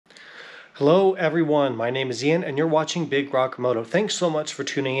Hello everyone, my name is Ian and you're watching Big Rock Moto. Thanks so much for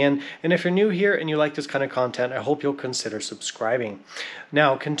tuning in, and if you're new here and you like this kind of content, I hope you'll consider subscribing.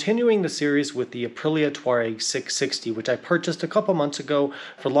 Now, continuing the series with the Aprilia Tuareg 660, which I purchased a couple months ago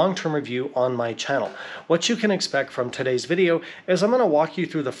for long-term review on my channel. What you can expect from today's video is I'm going to walk you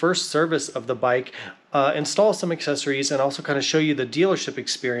through the first service of the bike, install some accessories, and also kind of show you the dealership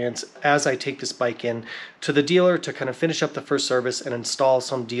experience as I take this bike in to the dealer to kind of finish up the first service and install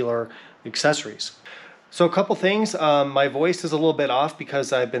some dealer accessories. So a couple things, my voice is a little bit off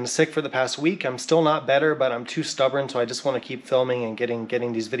because I've been sick for the past week. I'm still not better, but I'm too stubborn, so I just want to keep filming and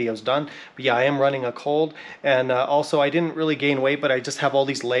getting these videos done. But yeah, I am running a cold, and also I didn't really gain weight, but I just have all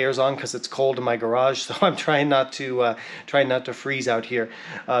these layers on because it's cold in my garage, so I'm trying not to freeze out here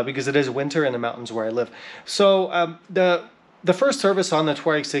because it is winter in the mountains where I live. So the first service on the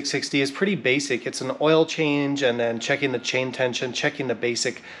Tuareg 660 is pretty basic. It's an oil change and then checking the chain tension, checking the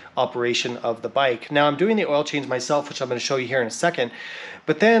basic operation of the bike. Now I'm doing the oil change myself, which I'm going to show you here in a second,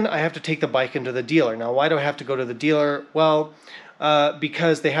 but then I have to take the bike into the dealer. Now why do I have to go to the dealer? Well,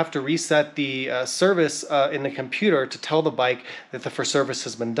 because they have to reset the service in the computer to tell the bike that the first service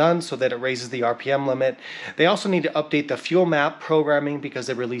has been done so that it raises the RPM limit. They also need to update the fuel map programming because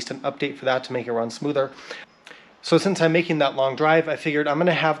they released an update for that to make it run smoother. So since I'm making that long drive, I figured I'm going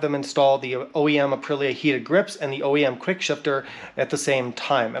to have them install the OEM Aprilia heated grips and the OEM quickshifter at the same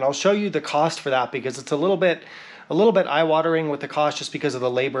time. And I'll show you the cost for that because it's a little bit eye-watering with the cost just because of the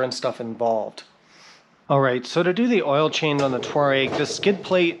labor and stuff involved. Alright, so to do the oil change on the Tuareg, the skid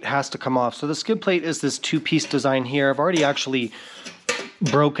plate has to come off. So the skid plate is this two-piece design here. I've already actually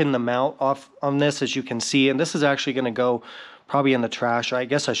broken the mount off on this, as you can see, and this is actually going to go probably in the trash. I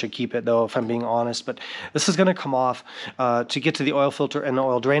guess I should keep it though, if I'm being honest, but this is going to come off to get to the oil filter and the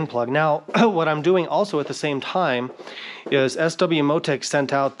oil drain plug. Now, what I'm doing also at the same time is sw-motech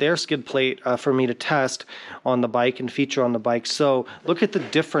sent out their skid plate for me to test on the bike and feature on the bike. So look at the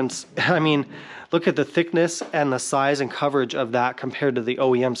difference. I mean, look at the thickness and the size and coverage of that compared to the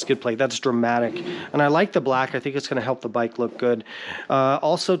OEM skid plate. That's dramatic. And I like the black. I think it's going to help the bike look good.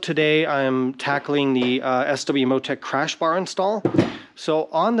 Also today I'm tackling the sw-motech crash bar install. So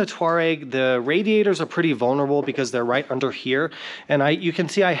on the Tuareg, the radiators are pretty vulnerable because they're right under here. And you can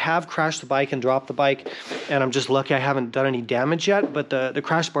see I have crashed the bike and dropped the bike, and I'm just lucky I haven't done any damage yet, but the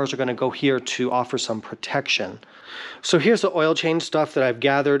crash bars are going to go here to offer some protection. So here's the oil change stuff that I've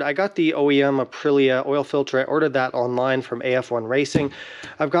gathered. I got the OEM Aprilia oil filter. I ordered that online from AF1 Racing.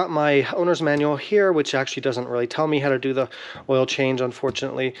 I've got my owner's manual here, which actually doesn't really tell me how to do the oil change,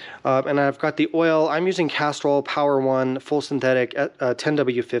 unfortunately. And I've got the oil. I'm using Castrol Power One Full Synthetic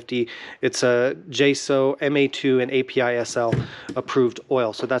 10W50. It's a JSO, MA2, and API-SL approved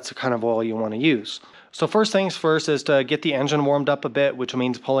oil. So that's the kind of oil you want to use. So first things first is to get the engine warmed up a bit, which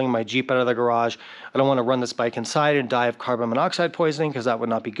means pulling my Jeep out of the garage. I don't want to run this bike inside and die of carbon monoxide poisoning because that would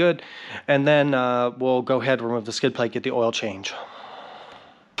not be good. And then we'll go ahead and remove the skid plate, get the oil change.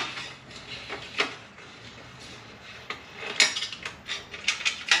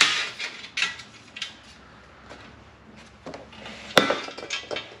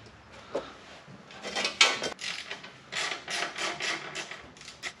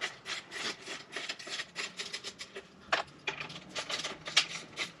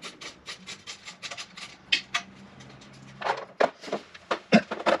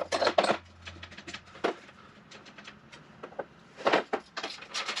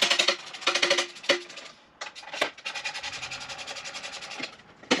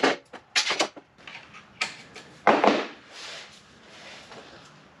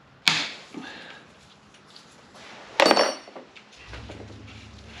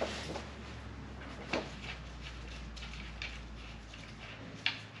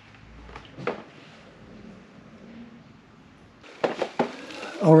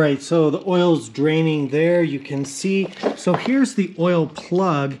 Alright, so the oil's draining there, you can see. So here's the oil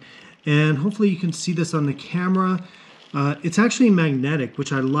plug, and hopefully you can see this on the camera. It's actually magnetic,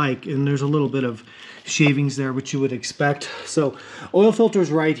 which I like, and there's a little bit of shavings there, which you would expect. So oil filter's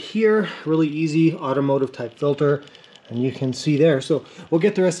right here, really easy automotive type filter, and you can see there. So we'll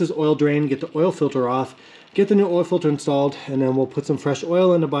get the rest of this oil drain, get the oil filter off, get the new oil filter installed, and then we'll put some fresh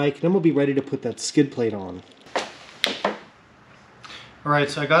oil in the bike, and then we'll be ready to put that skid plate on.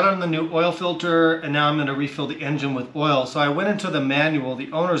 Alright, so I got on the new oil filter, and now I'm going to refill the engine with oil. So I went into the manual,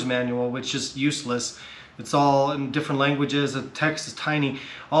 the owner's manual, which is useless. It's all in different languages, the text is tiny.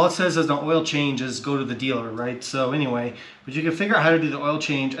 All it says is the oil change is go to the dealer, right? So anyway, but you can figure out how to do the oil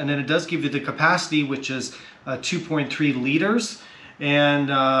change, and then it does give you the capacity, which is 2.3 liters.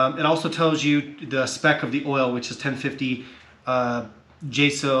 And it also tells you the spec of the oil, which is 1050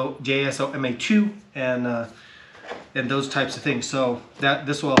 JSO-MA2 and those types of things. So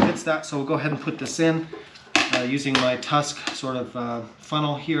this oil hits that. So we'll go ahead and put this in using my Tusk sort of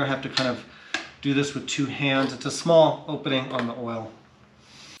funnel here. I have to kind of do this with 2 hands. It's a small opening on the oil.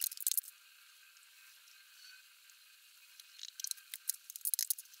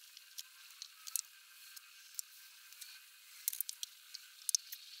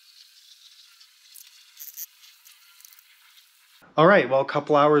 All right, well, a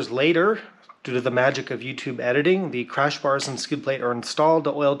couple hours later, due to the magic of YouTube editing, the crash bars and skid plate are installed.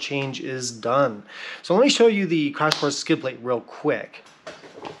 The oil change is done. So let me show you the crash bars skid plate real quick.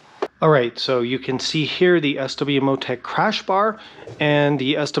 All right, so you can see here the sw-motech crash bar and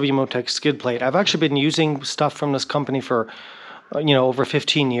the sw-motech skid plate. I've actually been using stuff from this company for over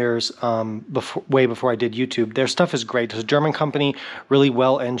 15 years, way before I did YouTube. Their stuff is great. It's a German company, really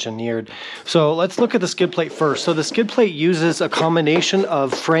well engineered. So let's look at the skid plate first. So the skid plate uses a combination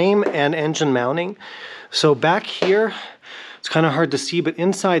of frame and engine mounting. So back here, it's kind of hard to see, but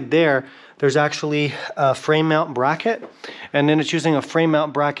inside there's actually a frame mount bracket, and then it's using a frame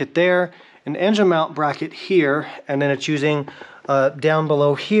mount bracket there, an engine mount bracket here, and then it's using down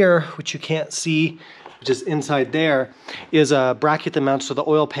below here, which you can't see, which is inside there, is a bracket that mounts to the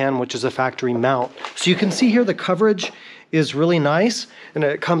oil pan, which is a factory mount. So you can see here the coverage is really nice, and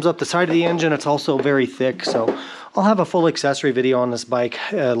it comes up the side of the engine. It's also very thick, so I'll have a full accessory video on this bike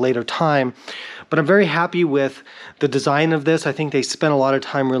later time. But I'm very happy with the design of this. I think they spent a lot of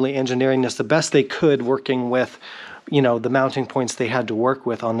time really engineering this the best they could, working with the mounting points they had to work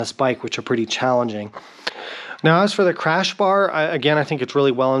with on this bike, which are pretty challenging. Now, as for the crash bar, again, I think it's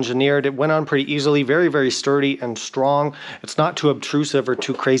really well engineered. It went on pretty easily, very, very sturdy and strong. It's not too obtrusive or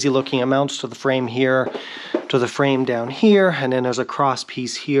too crazy looking. It mounts to the frame here, to the frame down here, and then there's a cross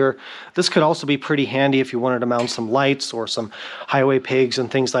piece here. This could also be pretty handy if you wanted to mount some lights or some highway pigs and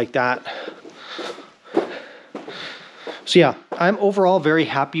things like that. So yeah, I'm overall very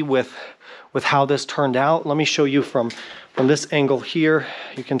happy with how this turned out. Let me show you from this angle here.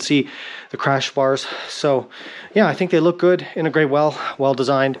 You can see the crash bars. So yeah, I think they look good, integrate well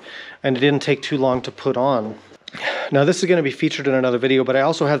designed, and it didn't take too long to put on. Now this is going to be featured in another video, but I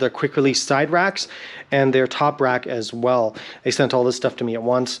also have their quick release side racks and their top rack as well. They sent all this stuff to me at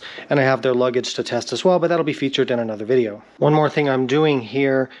once, and I have their luggage to test as well, but that'll be featured in another video. One more thing I'm doing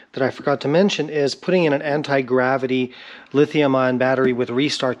here that I forgot to mention is putting in an anti-gravity lithium-ion battery with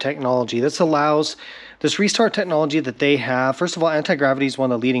restart technology. This restart technology that they have, first of all, anti-gravity is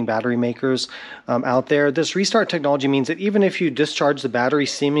one of the leading battery makers out there. This restart technology means that even if you discharge the battery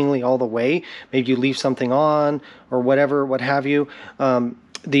seemingly all the way, maybe you leave something on or whatever, what have you,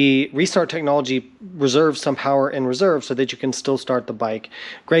 the restart technology reserves some power in reserve so that you can still start the bike.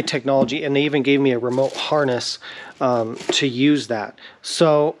 Great technology, and they even gave me a remote harness to use that.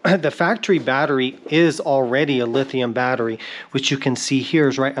 So the factory battery is already a lithium battery, which you can see here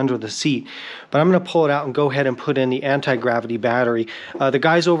is right under the seat. But I'm going to pull it out and go ahead and put in the anti-gravity battery. The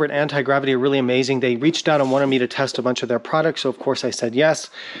guys over at Anti-Gravity are really amazing. They reached out and wanted me to test a bunch of their products, so of course I said yes.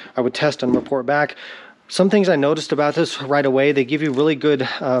 I would test and report back. Some things I noticed about this right away: they give you really good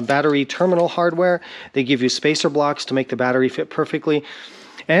battery terminal hardware. They give you spacer blocks to make the battery fit perfectly.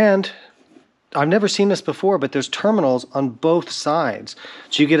 And I've never seen this before, but there's terminals on both sides.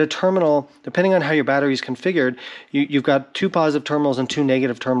 So you get a terminal, depending on how your battery is configured, you've got 2 positive terminals and 2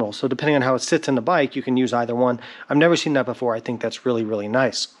 negative terminals. So depending on how it sits in the bike, you can use either one. I've never seen that before. I think that's really, really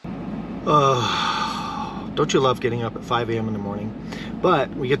nice. Don't you love getting up at 5 a.m. in the morning? But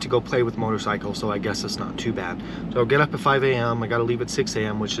we get to go play with motorcycles, so I guess it's not too bad. So I'll get up at 5 a.m. I got to leave at 6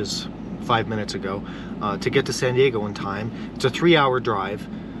 a.m., which is 5 minutes ago, to get to San Diego in time. It's a 3-hour drive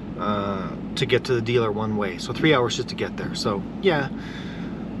to get to the dealer one way. So 3 hours just to get there. So yeah,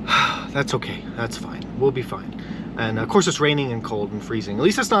 that's okay. That's fine. We'll be fine. And of course it's raining and cold and freezing. At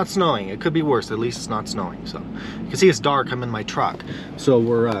least it's not snowing. It could be worse. At least it's not snowing. So you can see it's dark. I'm in my truck. So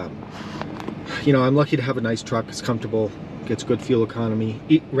we're, I'm lucky to have a nice truck. It's comfortable. Gets good fuel economy.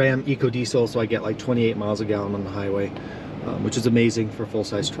 Ram Eco Diesel, so I get like 28 miles a gallon on the highway, which is amazing for a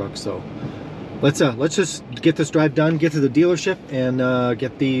full-size truck. So let's just get this drive done, get to the dealership, and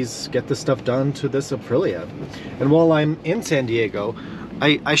get this stuff done to this Aprilia. And while I'm in San Diego,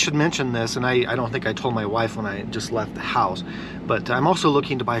 I should mention this, and I don't think I told my wife when I just left the house, but I'm also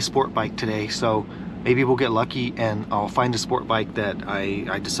looking to buy a sport bike today. So maybe we'll get lucky and I'll find a sport bike that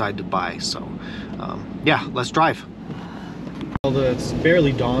I decide to buy. So yeah, let's drive. Well, it's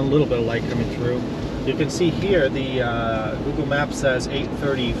barely dawn, a little bit of light coming through. You can see here the Google Maps says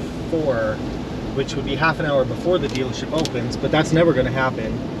 8:34, which would be half an hour before the dealership opens, but that's never going to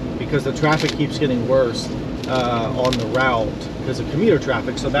happen because the traffic keeps getting worse on the route because of commuter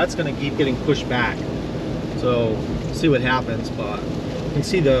traffic, so that's going to keep getting pushed back. So see what happens, but you can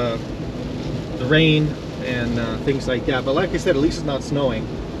see the rain and things like that. But like I said, at least it's not snowing.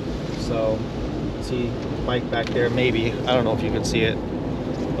 So see the bike back there, maybe. I don't know if you can see it,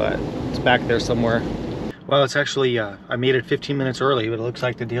 but it's back there somewhere. Well, it's actually, I made it 15 minutes early, but it looks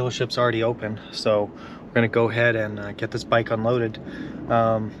like the dealership's already open. So we're gonna go ahead and get this bike unloaded.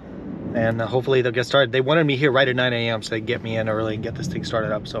 And hopefully they'll get started. They wanted me here right at 9 a.m. so they get me in early and get this thing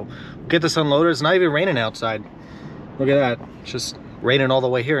started up. So we'll get this unloaded. It's not even raining outside. Look at that. It's just raining all the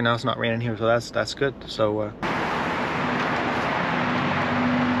way here. Now it's not raining here, so that's good. So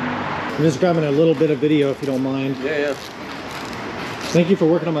I'm just grabbing a little bit of video if you don't mind. Yeah. Thank you for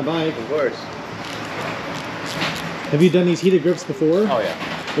working on my bike. Of course. Have you done these heated grips before? Oh yeah.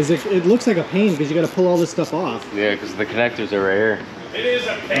 It looks like a pain because you got to pull all this stuff off. Yeah, because the connectors are right here. It is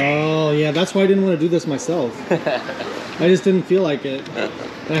a pain. Oh yeah, that's why I didn't want to do this myself. I just didn't feel like it. And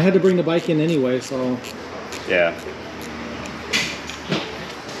I had to bring the bike in anyway, so. Yeah.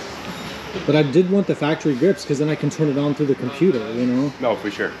 But I did want the factory grips because then I can turn it on through the computer, you know? No, for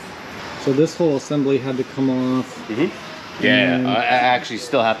sure. So this whole assembly had to come off. Yeah, I actually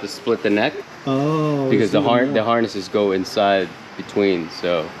still have to split the neck. Oh. Because the harnesses go inside between,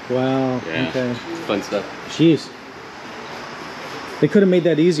 so. Wow, yeah, okay. Fun stuff. Jeez. They could have made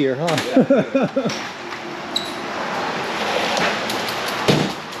that easier, huh? Yeah.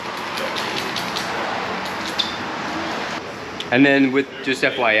 And then with, just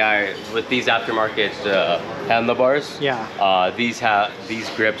FYI, with these aftermarket handlebars, yeah, these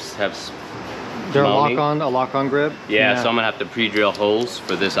grips have. They're a lock-on grip. Yeah, so I'm gonna have to pre-drill holes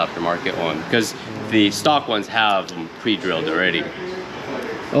for this aftermarket one because the stock ones have them pre-drilled already.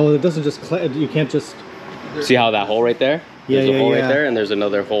 Oh, it doesn't just you can't just see how that hole right there? Yeah, there's a hole right there, and there's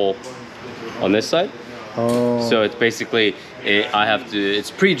another hole on this side. Oh. So it's basically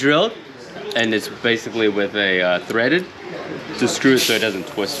it's pre-drilled, and it's basically with a threaded to screw it so it doesn't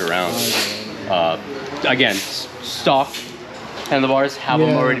twist around. Again, stock handlebars have them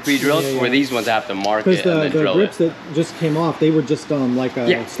already pre-drilled, where these ones have to mark it and then drill it. Because the grips that just came off, they were just like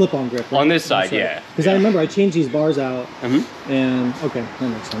a slip-on grip, right? On this side, yeah. Because I remember I changed these bars out, and okay, that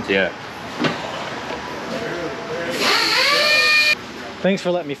makes sense. Yeah. Thanks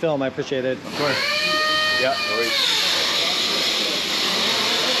for letting me film, I appreciate it. Of course. Yeah, no worries.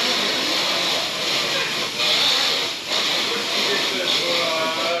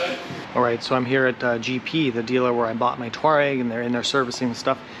 All right, so I'm here at GP, the dealer where I bought my Tuareg, and they're in there servicing and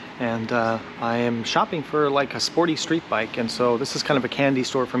stuff. And I am shopping for like a sporty street bike, and so this is kind of a candy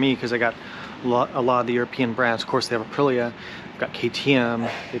store for me because I got a lot of the European brands. Of course, they have Aprilia, they've got KTM,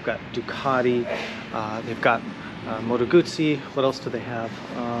 they've got Ducati, they've got Moto. What else do they have?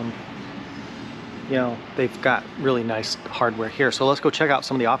 You know, they've got really nice hardware here. So let's go check out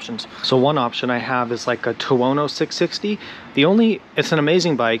some of the options. So one option I have is like a Tuono 660. It's an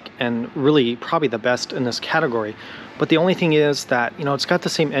amazing bike and really probably the best in this category. But the only thing is that, you know, it's got the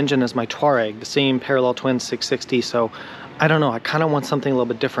same engine as my Tuareg, the same parallel twin 660. So I don't know, I kind of want something a little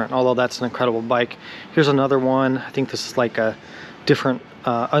bit different, although that's an incredible bike. Here's another one. I think this is like a different,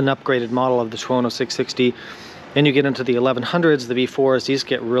 an upgraded model of the Tuono 660. Then you get into the 1100s, the V4s. These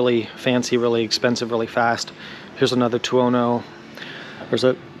get really fancy, really expensive, really fast. Here's another Tuono. There's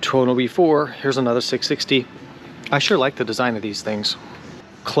a Tuono V4. Here's another 660. I sure like the design of these things.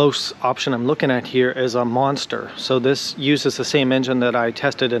 Close option I'm looking at here is a Monster. So this uses the same engine that I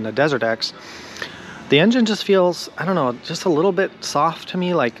tested in the Desert X. The engine just feels, I don't know, just a little bit soft to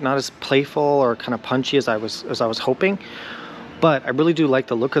me, like not as playful or kind of punchy as I was hoping. But I really do like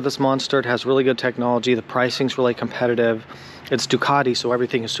the look of this Monster. It has really good technology. The pricing's really competitive. It's Ducati, so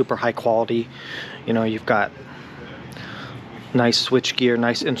everything is super high quality. You know, you've got nice switch gear,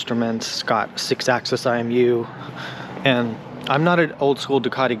 nice instruments. It's got 6-axis IMU. And I'm not an old school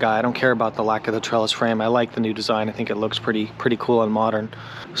Ducati guy. I don't care about the lack of the trellis frame. I like the new design. I think it looks pretty cool and modern.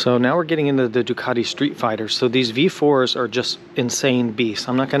 So now we're getting into the Ducati Street Fighters. So these V4s are just insane beasts.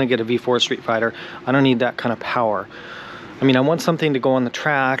 I'm not gonna get a V4 Street Fighter. I don't need that kind of power. I mean, I want something to go on the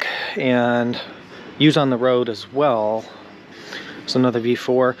track and use on the road as well. It's another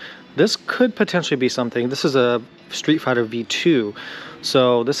V4. This could potentially be something. This is a Street Fighter V2.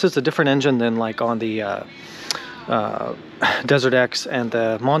 So this is a different engine than like on the Desert X and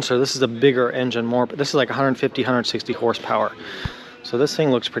the Monster. This is a bigger engine, but this is like 150, 160 horsepower. So this thing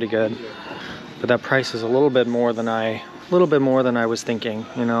looks pretty good. But that price is a little bit more than I was thinking.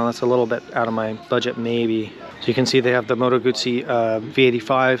 You know, that's a little bit out of my budget maybe. So you can see they have the Moto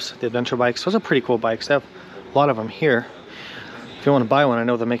V85s, the adventure bikes. Those are pretty cool bikes. They have a lot of them here. If you want to buy one, I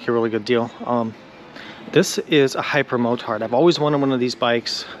know they'll make you a really good deal. This is a hyper motard. I've always wanted one of these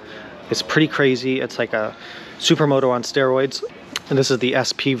bikes. It's pretty crazy. It's like a supermoto on steroids, and this is the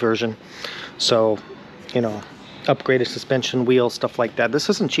SP version. So, you know, upgraded suspension, wheels, stuff like that. This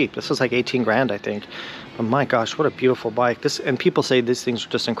isn't cheap. This is like 18 grand, I think. But my gosh, what a beautiful bike. This, and people say these things are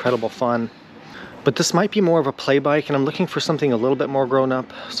just incredible fun. But this might be more of a play bike, and I'm looking for something a little bit more grown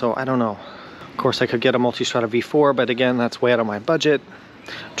up. So I don't know. Of course, I could get a Multistrada V4, but again, that's way out of my budget.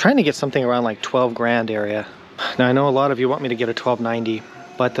 I'm trying to get something around like 12 grand area. Now, I know a lot of you want me to get a 1290,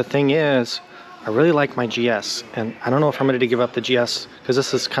 but the thing is, I really like my GS, and I don't know if I'm ready to give up the GS, because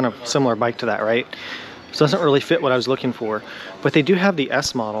this is kind of a similar bike to that, right? So it doesn't really fit what I was looking for. But they do have the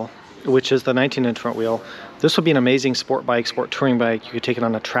S model, which is the 19-inch front wheel. This would be an amazing sport bike, sport touring bike. You could take it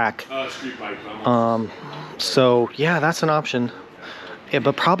on a track. Street bike. So yeah, that's an option. Yeah,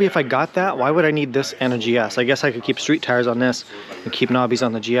 but probably if I got that, why would I need this and a GS? I guess I could keep street tires on this and keep knobbies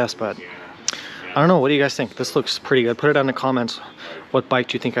on the GS, but I don't know. What do you guys think? This looks pretty good. Put it down in the comments. What bike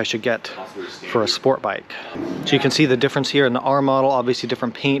do you think I should get for a sport bike? So you can see the difference here in the R model. Obviously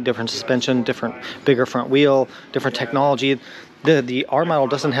different paint, different suspension, different bigger front wheel, different technology. The R model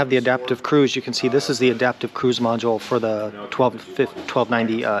doesn't have the adaptive cruise. You can see this is the adaptive cruise module for the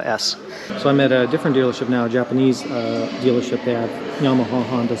 1290S. So I'm at a different dealership now, a Japanese dealership. They have Yamaha,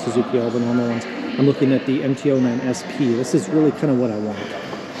 Honda, Suzuki, all the normal ones. I'm looking at the MT-09 SP. This is really kind of what I want.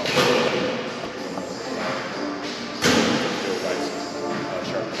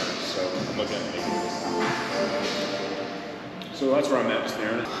 So that's where I'm at,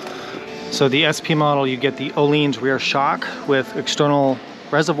 staring. So the SP model, you get the Öhlins rear shock with external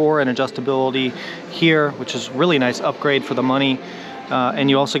reservoir and adjustability here, which is really nice upgrade for the money. And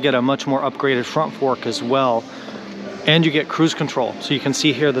you also get a much more upgraded front fork as well. And you get cruise control. So you can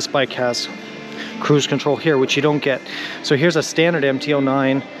see here this bike has cruise control here, which you don't get. So here's a standard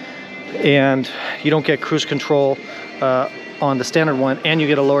MT-09, and you don't get cruise control on the standard one, and you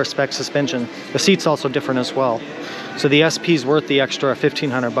get a lower spec suspension. The seat's also different as well. So the SP is worth the extra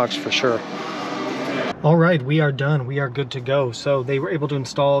 1,500 bucks for sure. All right, we are done. We are good to go. So they were able to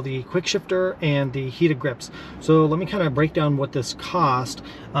install the quickshifter and the heated grips. So let me kind of break down what this cost.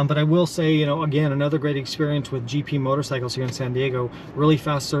 But I will say, you know, again, another great experience with GP Motorcycles here in San Diego. Really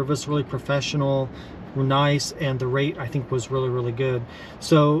fast service, really professional, nice, and the rate I think was really good.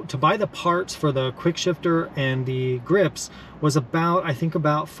 So to buy the parts for the quickshifter and the grips was about, I think,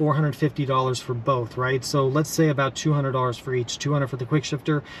 about $450 for both, right? So let's say about $200 for each. $200 for the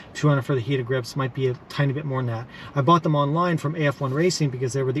quickshifter, $200 for the heated grips. Might be a tiny bit more than that. I bought them online from AF1 Racing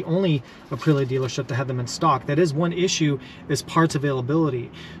because they were the only Aprilia dealership that had them in stock. That is one issue, is parts availability.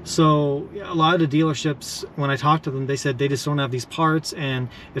 So a lot of the dealerships, when I talked to them, they said they just don't have these parts, and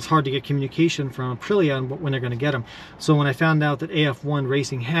it's hard to get communication from Aprilia on when they're going to get them. So when I found out that AF1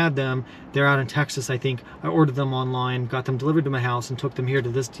 Racing had them, they're out in Texas, I think. I ordered them online, got them delivered to my house, and took them here to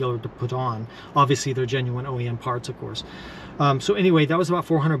this dealer to put on. Obviously, they're genuine OEM parts, of course. So anyway, that was about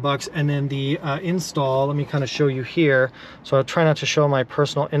 400 bucks. And then the install, let me kind of show you here. So I'll try not to show my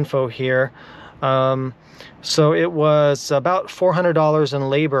personal info here. So it was about $400 in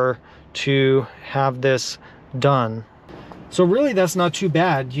labor to have this done. So really, that's not too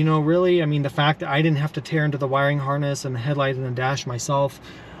bad. You know, really, I mean, the fact that I didn't have to tear into the wiring harness and the headlight and the dash myself.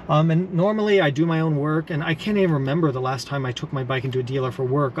 And normally I do my own work, and I can't even remember the last time I took my bike into a dealer for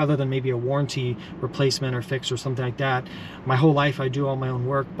work, other than maybe a warranty replacement or fix or something like that. My whole life I do all my own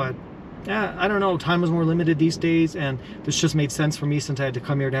work, but yeah, I don't know, time is more limited these days, and this just made sense for me since I had to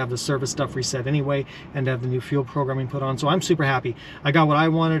come here to have the service stuff reset anyway and to have the new fuel programming put on. So I'm super happy. I got what I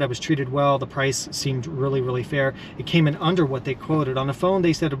wanted. I was treated well. The price seemed really fair. It came in under what they quoted. On the phone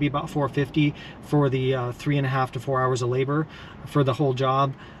they said it would be about $450 for the 3.5 to 4 hours of labor for the whole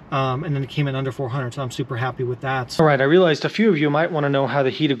job. And then it came in under $400, so I'm super happy with that. All right, I realized a few of you might want to know how the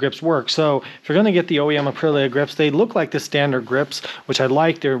heated grips work. So if you're going to get the OEM Aprilia grips, they look like the standard grips, which I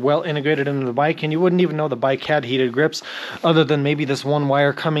like. They're well integrated into the bike, and you wouldn't even know the bike had heated grips, other than maybe this one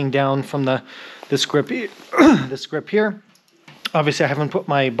wire coming down from this grip, this grip here. Obviously, I haven't put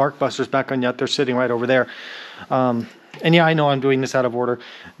my bark busters back on yet. They're sitting right over there. And yeah, I know I'm doing this out of order,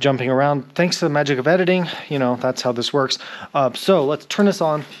 jumping around. Thanks to the magic of editing, you know, that's how this works. So let's turn this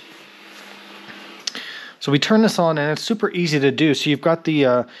on. So we turn this on, and it's super easy to do. So you've got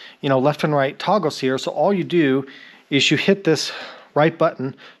the, you know, left and right toggles here. So all you do is you hit this right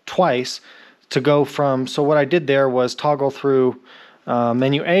button twice to go from, so what I did there was toggle through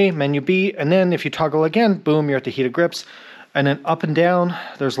menu A, menu B, and then if you toggle again, boom, you're at the heated grips. And then up and down,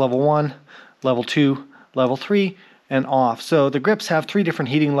 there's level 1, level 2, level 3, and off. So the grips have 3 different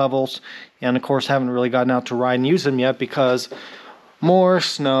heating levels, and of course haven't really gotten out to ride and use them yet because More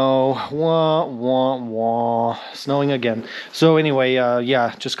snow. Wah, wah, wah. Snowing again. So anyway,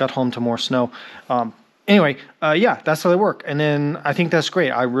 yeah, just got home to more snow. Anyway, yeah, that's how they work. And then I think that's great.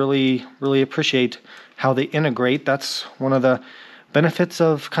 I really, really appreciate how they integrate. That's one of the benefits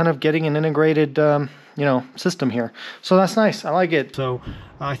of kind of getting an integrated, you know, system here. So that's nice. I like it. So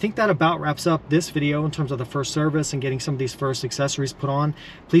I think that about wraps up this video in terms of the first service and getting some of these first accessories put on.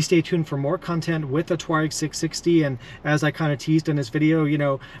 Please stay tuned for more content with the Tuareg 660. And as I kind of teased in this video, you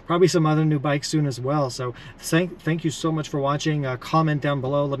know, probably some other new bikes soon as well. So thank you so much for watching. Comment down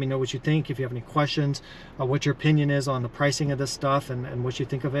below. Let me know what you think. If you have any questions, what your opinion is on the pricing of this stuff and what you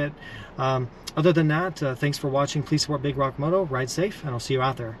think of it. Other than that, thanks for watching. Please support Big Rock Moto. Ride safe, and I'll see you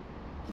out there.